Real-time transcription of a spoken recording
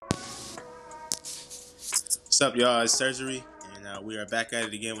What's up, y'all? It's Surgery, and we are back at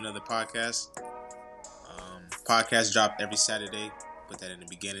it again with another podcast. Podcast drop every Saturday. Put that in the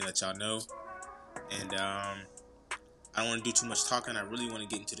beginning, let y'all know. And I don't want to do too much talking. I really want to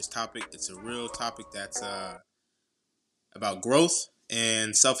get into this topic. It's a real topic that's about growth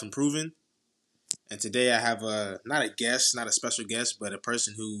and self-improving. And today I have not a guest, not a special guest, but a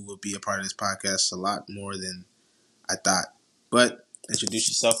person who will be a part of this podcast a lot more than I thought. But introduce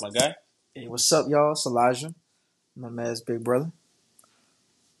yourself, my guy. Hey, what's up, y'all? It's Elijah, my man's big brother.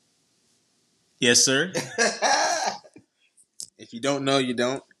 Yes, sir. If you don't know, you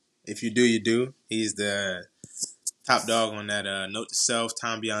don't. If you do, you do. He's the top dog on that Note to Self,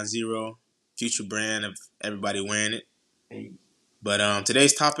 Time Beyond Zero, future brand of everybody wearing it. Hey. But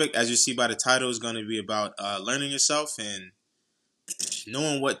today's topic, as you see by the title, is going to be about learning yourself and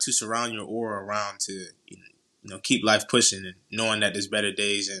knowing what to surround your aura around to, keep life pushing and knowing that there's better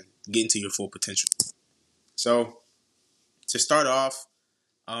days and getting to your full potential. So, to start off,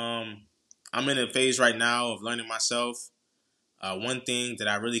 I'm in a phase right now of learning myself. One thing that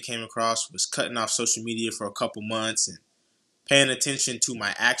I really came across was cutting off social media for a couple months and paying attention to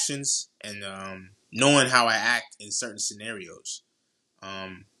my actions and knowing how I act in certain scenarios.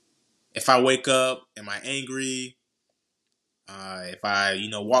 If I wake up, am I angry? If I,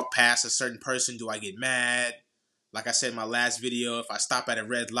 walk past a certain person, do I get mad? Like I said in my last video, if I stop at a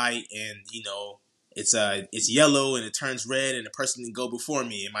red light and it's yellow and it turns red and the person didn't go before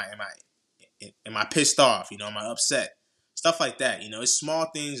me, am I pissed off? Am I upset? Stuff like that. It's small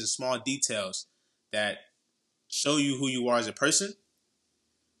things and small details that show you who you are as a person,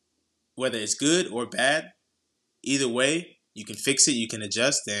 whether it's good or bad. Either way, you can fix it, you can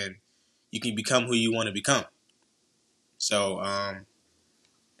adjust, and you can become who you want to become. So,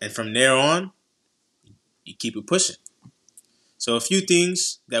 and from there on, you keep it pushing. So a few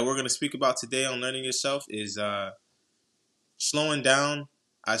things that we're going to speak about today on learning yourself is slowing down,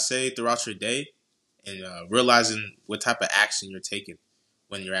 I say, throughout your day and realizing what type of action you're taking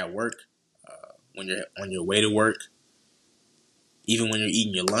when you're at work, when you're on your way to work, even when you're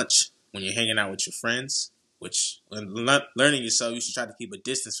eating your lunch, when you're hanging out with your friends, which learning yourself, you should try to keep a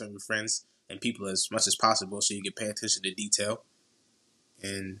distance from your friends and people as much as possible so you can pay attention to detail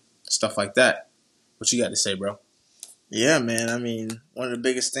and stuff like that. What you got to say, bro? Yeah, man. I mean, one of the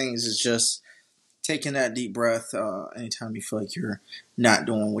biggest things is just taking that deep breath anytime you feel like you're not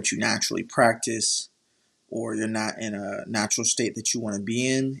doing what you naturally practice or you're not in a natural state that you want to be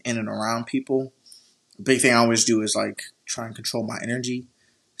in and around people. The big thing I always do is like try and control my energy.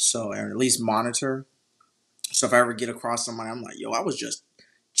 So, and at least monitor. So if I ever get across somebody, I'm like, yo, I was just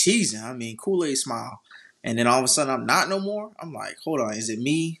cheesing. I mean, Kool-Aid smile. And then all of a sudden I'm not no more. I'm like, hold on, is it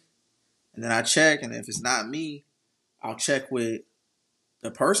me? And then I check, and if it's not me, I'll check with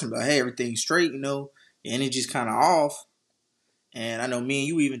the person. But hey, everything's straight, your energy's kind of off. And I know me and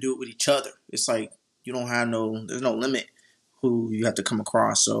you even do it with each other. It's like there's no limit who you have to come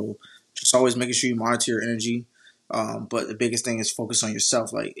across. So just always making sure you monitor your energy. But the biggest thing is focus on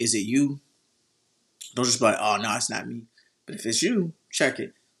yourself. Like, is it you? Don't just be like, oh, no, it's not me. But if it's you, check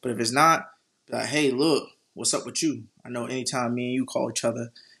it. But if it's not, be like, hey, look, what's up with you? I know anytime me and you call each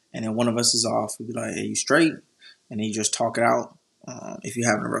other and then one of us is off, we'll be like, hey, you straight? And then you just talk it out if you're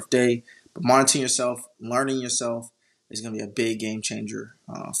having a rough day. But monitoring yourself, learning yourself is going to be a big game changer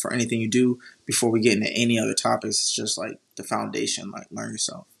for anything you do. Before we get into any other topics, it's just like the foundation, like learn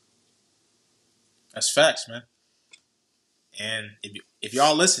yourself. That's facts, man. And if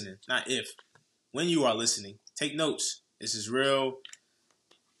y'all listening, when you are listening, take notes. This is real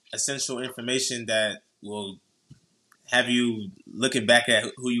essential information that will have you looking back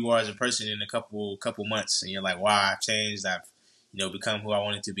at who you are as a person in a couple months, and you're like, wow, I've changed. I've become who I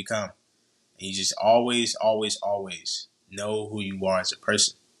wanted to become. And you just always know who you are as a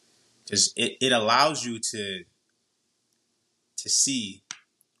person, because it allows you to see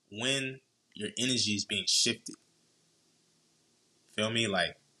when your energy is being shifted. Feel me?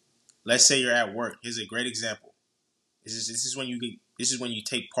 Like, let's say you're at work. Here's a great example. This is when you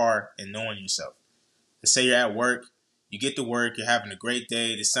take part in knowing yourself. Let's say you're at work. You get to work. You're having a great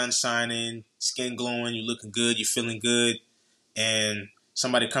day. The sun's shining. Skin glowing. You're looking good. You're feeling good. And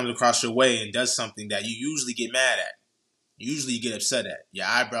somebody comes across your way and does something that you usually get mad at. Usually you get upset at. Your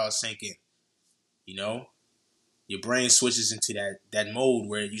eyebrows sink in. Your brain switches into that mode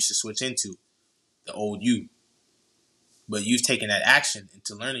where it used to switch into the old you. But you've taken that action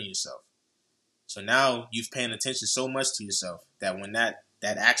into learning yourself. So now you've paying attention so much to yourself that when that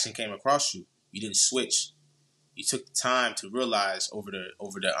action came across you, you didn't switch. You took the time to realize over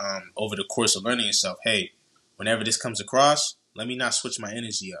the course of learning yourself, whenever this comes across, let me not switch my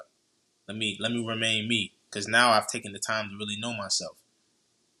energy up. Let me remain me. because now I've taken the time to really know myself.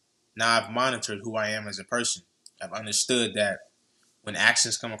 Now I've monitored who I am as a person. I've understood that when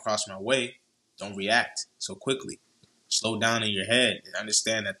actions come across my way, don't react so quickly. Slow down in your head and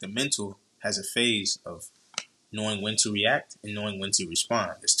understand that the mental has a phase of knowing when to react and knowing when to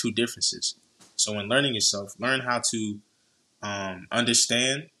respond. There's two differences. So when learning yourself, learn how to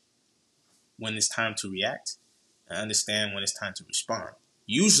understand when it's time to react and understand when it's time to respond.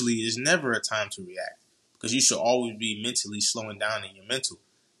 Usually, there's never a time to react because you should always be mentally slowing down in your mental.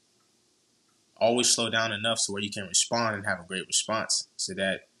 Always slow down enough so where you can respond and have a great response so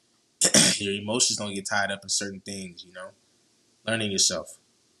that your emotions don't get tied up in certain things, Learning yourself.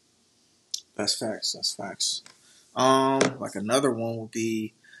 That's facts. That's facts. Like another one would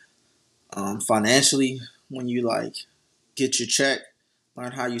be financially, when you like get your check,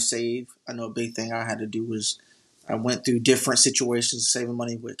 learn how you save. I know a big thing I had to do was I went through different situations, saving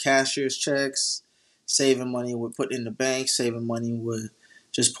money with cashier's checks, saving money with putting in the bank, saving money with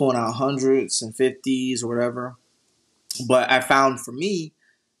just pulling out hundreds and fifties or whatever. But I found for me,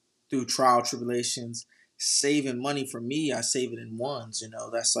 through trial tribulations, saving money for me, I save it in ones.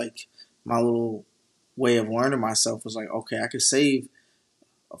 That's like my little way of learning myself was like, okay, I could save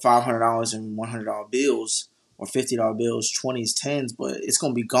 $500 in $100 bills or $50 bills, 20s, 10s, but it's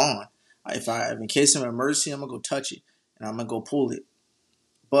gonna be gone. If in case of an emergency, I'm gonna go touch it and I'm gonna go pull it.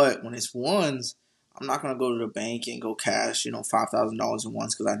 But when it's ones, I'm not gonna go to the bank and go cash, $5,000 in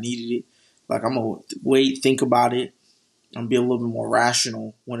ones because I needed it. Like I'm gonna wait, think about it, and be a little bit more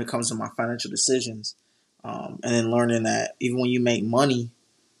rational when it comes to my financial decisions. And then learning that even when you make money,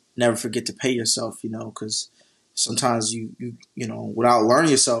 never forget to pay yourself, because sometimes without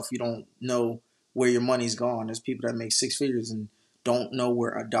learning yourself, you don't know where your money's gone. There's people that make six figures and don't know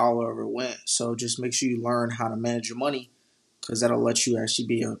where a dollar ever went. So just make sure you learn how to manage your money because that'll let you actually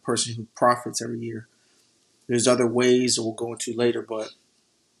be a person who profits every year. There's other ways that we'll go into later, but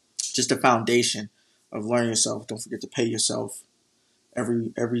just the foundation of learning yourself. Don't forget to pay yourself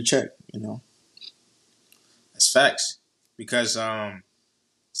every check. That's facts. Because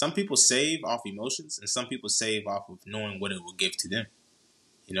some people save off emotions and some people save off of knowing what it will give to them,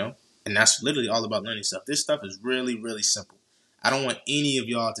 you know? And that's literally all about learning stuff. This stuff is really, really simple. I don't want any of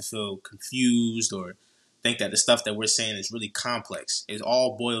y'all to feel confused or think that the stuff that we're saying is really complex. It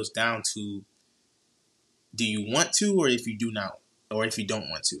all boils down to do you want to or if you do not, or if you don't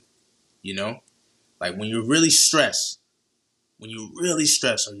want to, you know? Like when you're really stressed, or you're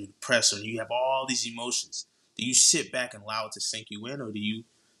depressed or you have all these emotions, do you sit back and allow it to sink you in, or do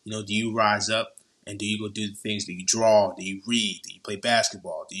you rise up and do you go do the things? Do you draw? Do you read? Do you play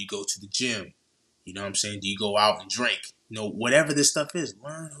basketball? Do you go to the gym? You know what I'm saying? Do you go out and drink? Whatever this stuff is,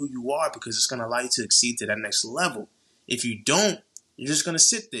 learn who you are because it's going to allow you to exceed to that next level. If you don't, you're just going to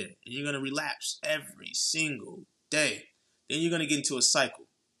sit there and you're going to relapse every single day. Then you're going to get into a cycle.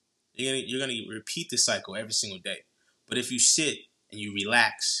 You're going to repeat the cycle every single day. But if you sit and you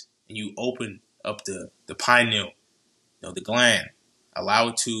relax and you open up the pineal, the gland, allow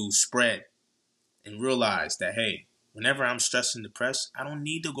it to spread and realize that, hey, whenever I'm stressed and depressed, I don't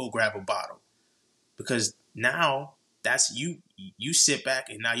need to go grab a bottle because now that's you. You sit back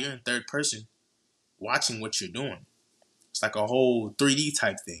and now you're in third person watching what you're doing. It's like a whole 3D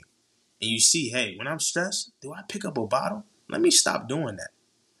type thing. And you see, hey, when I'm stressed, do I pick up a bottle? Let me stop doing that.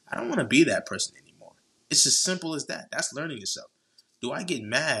 I don't want to be that person anymore. It's as simple as that. That's learning yourself. Do I get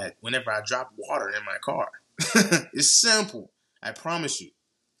mad whenever I drop water in my car? It's simple. I promise you.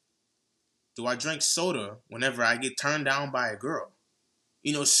 Do I drink soda whenever I get turned down by a girl?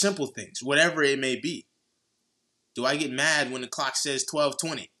 Simple things, whatever it may be. Do I get mad when the clock says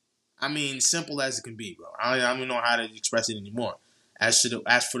 12:20? I mean, simple as it can be, bro. I don't even know how to express it anymore. As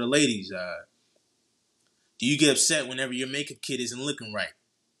for the ladies, do you get upset whenever your makeup kit isn't looking right?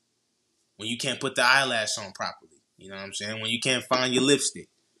 When you can't put the eyelash on properly? You know what I'm saying? When you can't find your lipstick?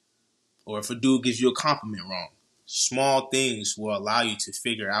 Or if a dude gives you a compliment wrong? Small things will allow you to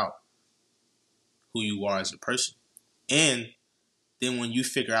figure out who you are as a person. And then when you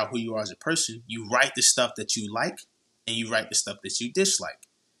figure out who you are as a person, you write the stuff that you like and you write the stuff that you dislike.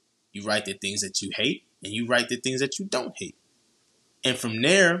 You write the things that you hate and you write the things that you don't hate. And from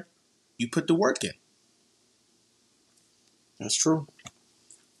there, you put the work in. That's true.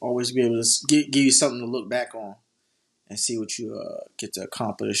 Always be able to give you something to look back on and see what you get to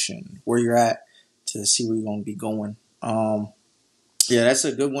accomplish and where you're at to see where you're going to be going. Yeah, that's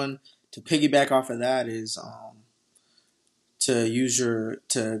a good one. To piggyback off of that is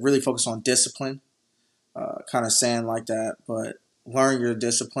to really focus on discipline. Kind of saying like that, but learn your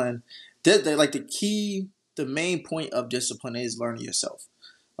discipline. Like the main point of discipline is learning yourself.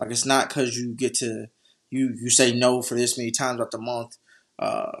 Like it's not because you get to, you say no for this many times throughout the month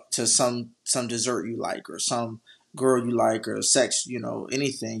to some dessert you like or some girl you like or sex,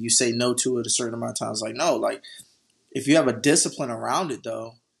 anything. You say no to it a certain amount of times. Like no, like if you have a discipline around it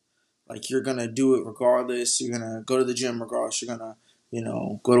though, like you're gonna do it regardless. You're gonna go to the gym regardless. You're gonna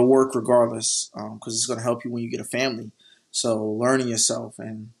go to work regardless because it's gonna help you when you get a family. So learning yourself,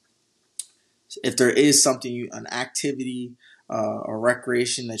 and if there is something an activity or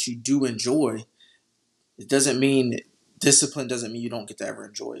recreation that you do enjoy, it doesn't mean discipline doesn't mean you don't get to ever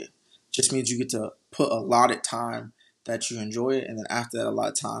enjoy it. It just means you get to put allotted time that you enjoy it, and then after that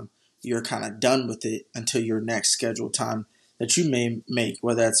allotted time, you're kind of done with it until your next scheduled time that you may make,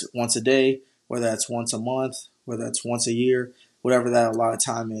 whether that's once a day, whether that's once a month, whether that's once a year, whatever that allotted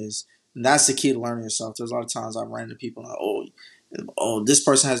time is. And that's the key to learning yourself. There's a lot of times I've ran into people like, oh, this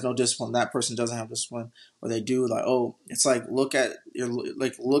person has no discipline, that person doesn't have discipline, or they do. Like, oh, it's like look at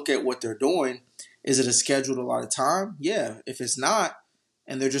what they're doing. Is it a scheduled a lot of time? Yeah. If it's not,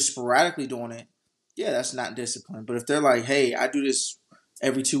 and they're just sporadically doing it, yeah, that's not discipline. But if they're like, hey, I do this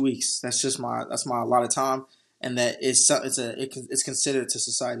every 2 weeks, that's my allotted time, and that it's considered to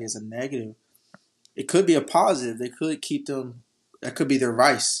society as a negative. It could be a positive. They could keep them. That could be their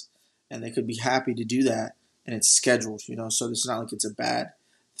vice, and they could be happy to do that. And it's scheduled, so it's not like it's a bad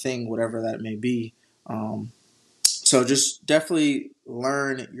thing, whatever that may be. So just definitely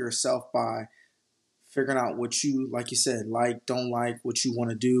learn yourself by figuring out what you, like you said, don't like, what you want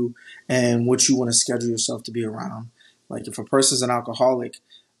to do, and what you want to schedule yourself to be around. Like if a person's an alcoholic,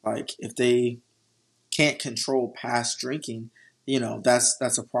 like if they can't control past drinking,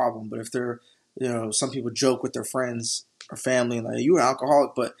 that's a problem. But if they're, some people joke with their friends or family, like you're an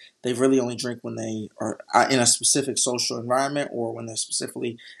alcoholic, but they really only drink when they are in a specific social environment or when they're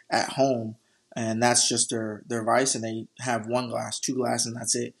specifically at home, and that's just their vice, and they have 1 glass, 2 glasses, and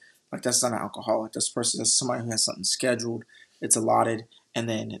that's it. Like that's not an alcoholic. That's somebody who has something scheduled, it's allotted, and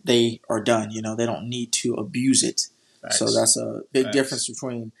then they are done. They don't need to abuse it. Facts. So that's a big difference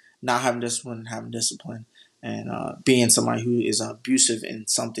between not having discipline and having discipline, and being somebody who is abusive in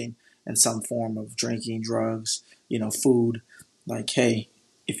something, in some form of drinking, drugs, food. Like, hey,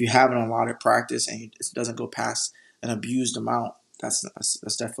 if you have an allotted practice and it doesn't go past an abused amount, that's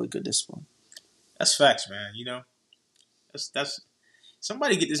definitely good discipline. That's facts, man. That's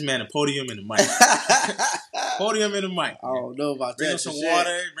somebody get this man a podium and a mic. Podium and a mic. I don't know about bring that. Bring him some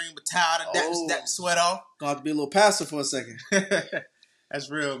water. Bring him a towel to dap the sweat off. Gonna have to be a little passive for a second. That's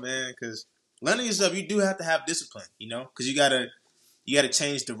real, man. Because learning yourself, you do have to have discipline. Because you gotta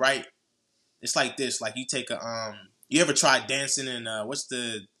change the right. It's like this. Like you take a You ever tried dancing and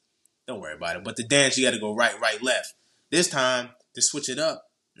don't worry about it. But the dance, you got to go right, left. This time to switch it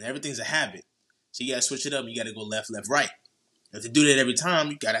up, and everything's a habit. So you got to switch it up. And you got to go left, right. And to do that every time,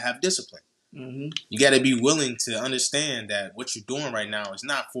 you got to have discipline. Mm-hmm. You got to be willing to understand that what you're doing right now is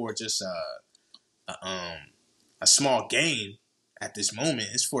not for just a small gain at this moment.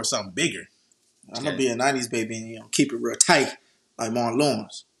 It's for something bigger. I'm gonna be a '90s baby and keep it real tight, like Martin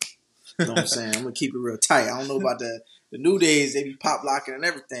Lawrence. You know what I'm saying? I'm gonna keep it real tight. I don't know about the new days. They be pop locking and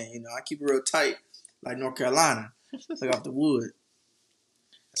everything. I keep it real tight, like North Carolina, like off the wood.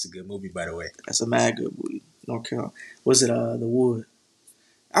 That's a good movie, by the way. That's a mad good movie. North Carolina. Was it The Wood?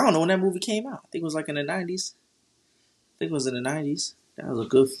 I don't know when that movie came out. I think it was like in the 90s. That was a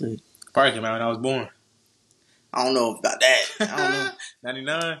good flick. Probably came out when I was born. I don't know about that. I don't know.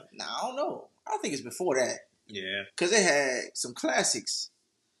 99? Nah, I don't know. I think it's before that. Yeah. Because it had some classics.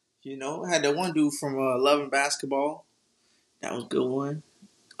 It had that one dude from Love and Basketball. That was a good one.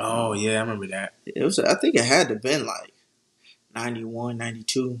 Oh, yeah, I remember that. I think it had to have been like 91,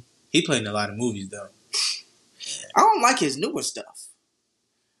 92. He played in a lot of movies, though. I don't like his newer stuff.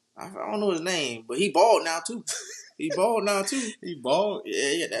 I don't know his name, but he bald now, too. He bald?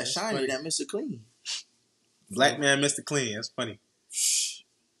 Yeah, that shiny, funny. That Mr. Clean. Black man, Mr. Clean. That's funny.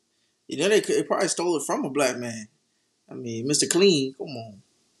 They probably stole it from a black man. I mean, Mr. Clean, come on.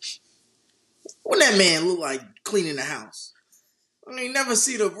 What that man look like cleaning the house? I mean, never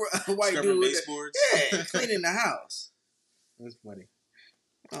see the white Scrubbing dude. baseboards. Yeah, cleaning the house. That's funny.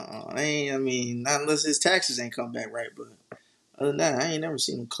 Not unless his taxes ain't come back right, but other than that, I ain't never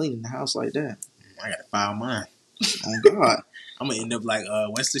seen him cleaning the house like that. I gotta file mine. Oh God. I'm gonna end up like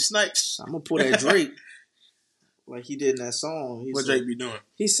Wesley Snipes. I'm gonna pull that Drake like he did in that song. What Drake be doing?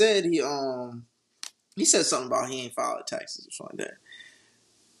 He said he said something about he ain't filed taxes or something like that.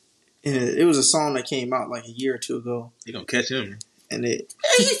 And it was a song that came out like a year or two ago. You gonna catch him? And he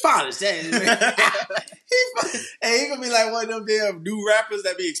fine as that. He gonna be like one of them damn new rappers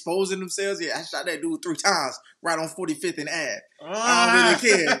that be exposing themselves. Yeah, I shot that dude 3 times right on 45th and Ave. I don't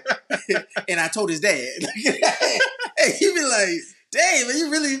really care. And I told his dad. Hey, he be like, dang, man,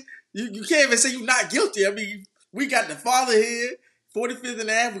 you really, you can't even say you're not guilty. I mean, we got the father here, 45th and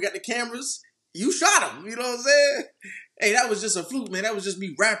Ave, we got the cameras. You shot him, you know what I'm saying? Hey, that was just a fluke, man. That was just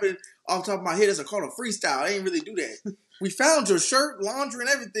me rapping off the top of my head. That's called a freestyle. I ain't really do that. We found your shirt, laundry, and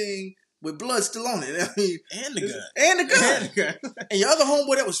everything with blood still on it. I mean, and the gun. And the gun. And your other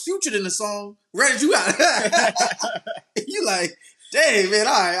homeboy that was featured in the song ratted you out. You like, dang, man,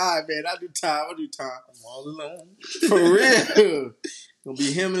 all right, man. I do time. I'm all alone. For real. Gonna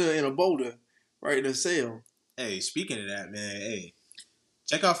be him in a boulder right in the cell. Hey, speaking of that, man, hey,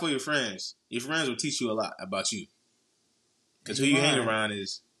 check out for your friends. Your friends will teach you a lot about you. Because who you hang around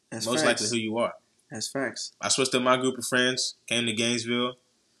is most likely who you are. That's facts. I switched up my group of friends, came to Gainesville.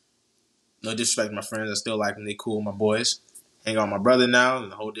 No disrespect to my friends. I still like them. They cool, my boys. Hang out with my brother now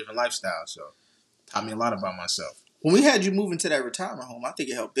and a whole different lifestyle. So, taught me a lot about myself. When we had you move into that retirement home, I think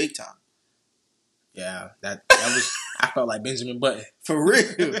it helped big time. Yeah, that was, I felt like Benjamin Button. For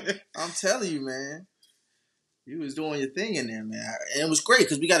real. I'm telling you, man. You was doing your thing in there, man. And it was great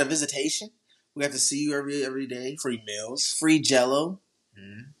because we got a visitation. We got to see you every day. Free meals. Free Jello.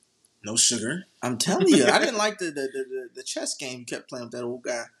 Mm-hmm. No sugar. I'm telling you, I didn't like the chess game you kept playing with that old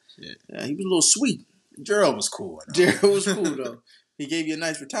guy. Yeah, he was a little sweet. Gerald was cool. Gerald was cool, though. He gave you a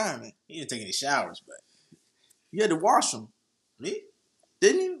nice retirement. He didn't take any showers, but you had to wash them. Me?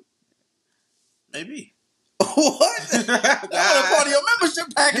 Didn't you? Maybe. What? That was a part of your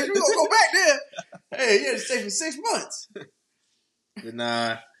membership package. We're going to go back there. Hey, you had to stay for 6 months. But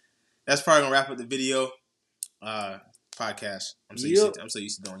nah, that's probably going to wrap up the video podcast. I'm so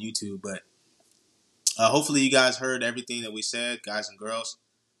used to doing YouTube, but hopefully you guys heard everything that we said, guys and girls.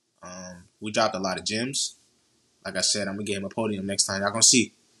 We dropped a lot of gems. Like I said, I'm going to get him a podium next time. Y'all going to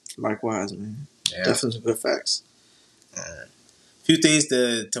see. Likewise, man. Yeah. Definitely some good facts. A few things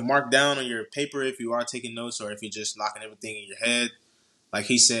to mark down on your paper if you are taking notes or if you're just locking everything in your head. Like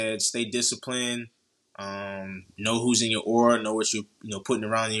he said, stay disciplined. Know who's in your aura. Know what you're putting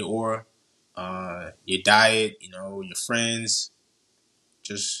around in your aura. Your diet, your friends.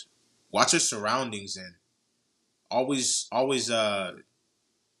 Just watch your surroundings and always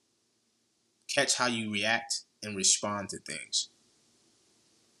catch how you react and respond to things.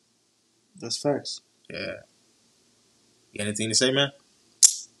 That's facts. Yeah. You got anything to say, man?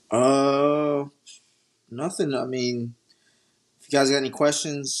 Nothing. I mean, if you guys got any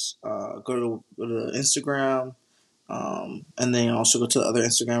questions, go to Instagram, and then also go to the other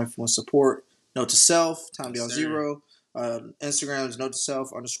Instagram if you want support. Note to self, time beyond zero. Instagram is note to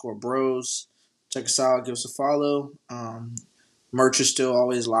self _bros. Check us out. Give us a follow. Merch is still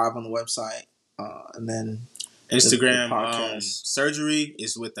always live on the website. And then Instagram surgery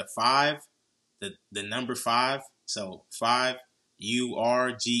is with the 5, the number 5. So 5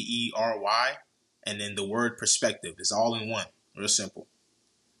 URGERY, and then the word perspective. It's all in one. Real simple.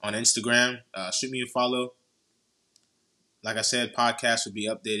 On Instagram, shoot me a follow. Like I said, podcasts will be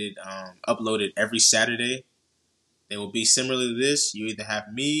uploaded every Saturday. They will be similar to this. You either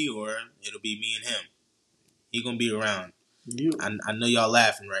have me or it'll be me and him. He gonna be around. I know y'all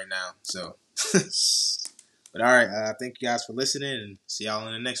laughing right now. So, but all right. Thank you guys for listening, and see y'all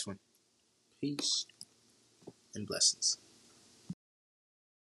in the next one. Peace and blessings.